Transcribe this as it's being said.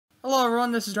Hello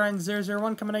everyone, this is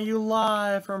Ryan001 coming at you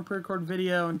live from a pre-recorded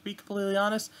video, and to be completely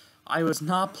honest, I was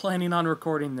not planning on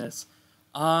recording this.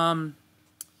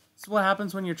 This is what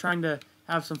happens when you're trying to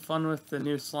have some fun with the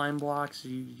new slime blocks.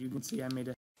 You can see I made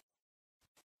a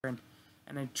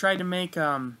and I tried to make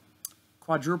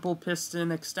quadruple piston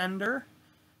extender,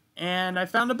 and I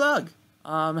found a bug.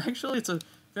 Actually it's a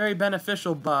very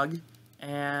beneficial bug,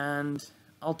 and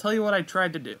I'll tell you what I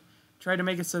tried to do. I tried to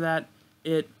make it so that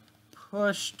it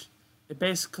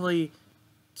basically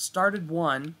started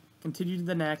one, continued to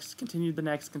the next, continued to the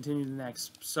next, continued to the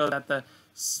next, so that the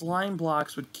slime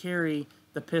blocks would carry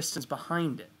the pistons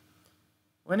behind it.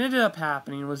 What ended up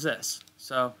happening was this.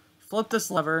 So, flip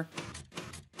this lever.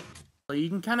 You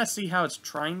can kind of see how it's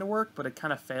trying to work, but it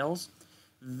kind of fails.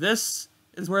 This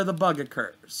is where the bug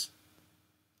occurs.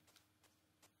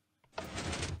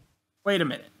 Wait a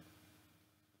minute.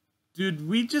 Did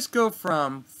we just go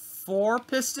from 4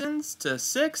 pistons to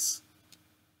 6?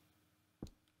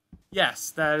 Yes,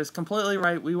 that is completely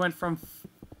right. We went from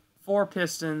 4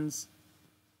 pistons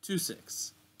to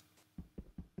 6.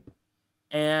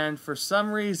 And for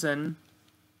some reason,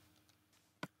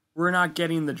 we're not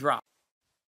getting the drop.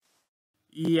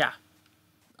 Yeah.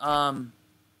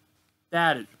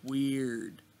 That is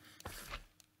weird.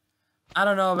 I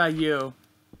don't know about you,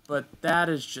 but that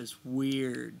is just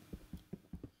weird.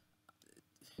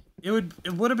 It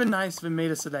would have been nice if it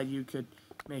made it so that you could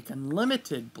make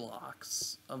unlimited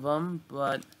blocks of them,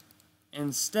 but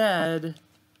instead,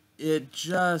 it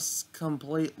just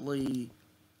completely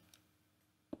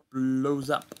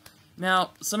blows up. Now,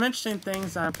 some interesting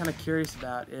things I'm kind of curious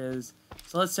about is,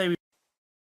 so let's say we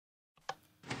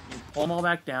pull them all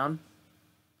back down.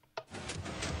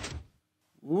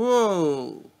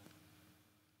 Whoa!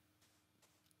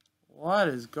 What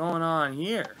is going on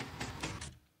here?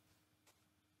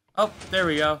 Oh, there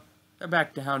we go. They're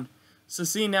back down. So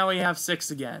see, now we have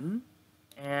 6 again.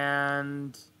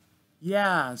 And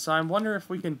yeah, so I wonder if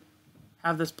we can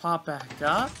have this pop back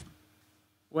up.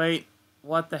 Wait,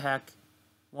 what the heck?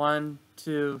 1,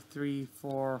 2, 3,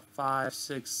 4, 5,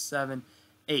 6, 7,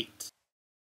 8.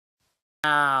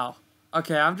 Wow.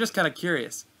 Okay, I'm just kind of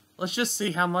curious. Let's just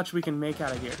see how much we can make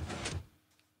out of here.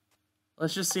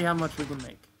 Let's just see how much we can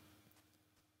make.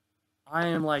 I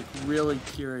am like really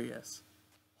curious.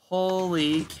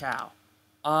 Holy cow.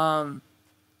 Can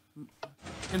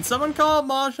someone call it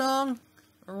Mahjong?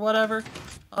 Or whatever?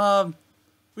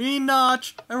 We need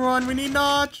Notch! Everyone, we need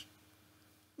Notch!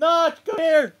 Notch, come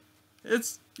here!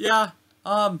 Yeah,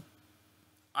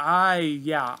 I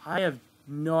have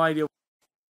no idea.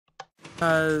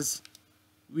 Because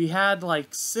we had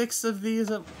like 6 of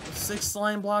these, 6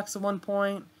 slime blocks at one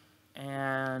point,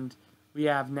 and we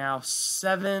have now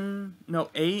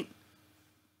 8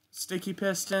 sticky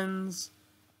pistons.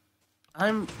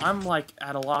 I'm like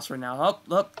at a loss right now. Oh,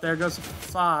 look, there goes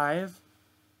 5.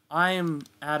 I am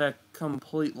at a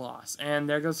complete loss. And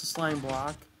there goes the slime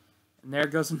block. And there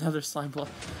goes another slime block.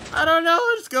 I don't know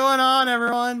what's going on,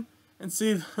 everyone. And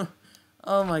see,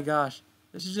 oh my gosh.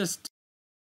 This is just,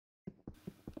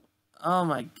 oh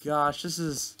my gosh, this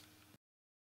is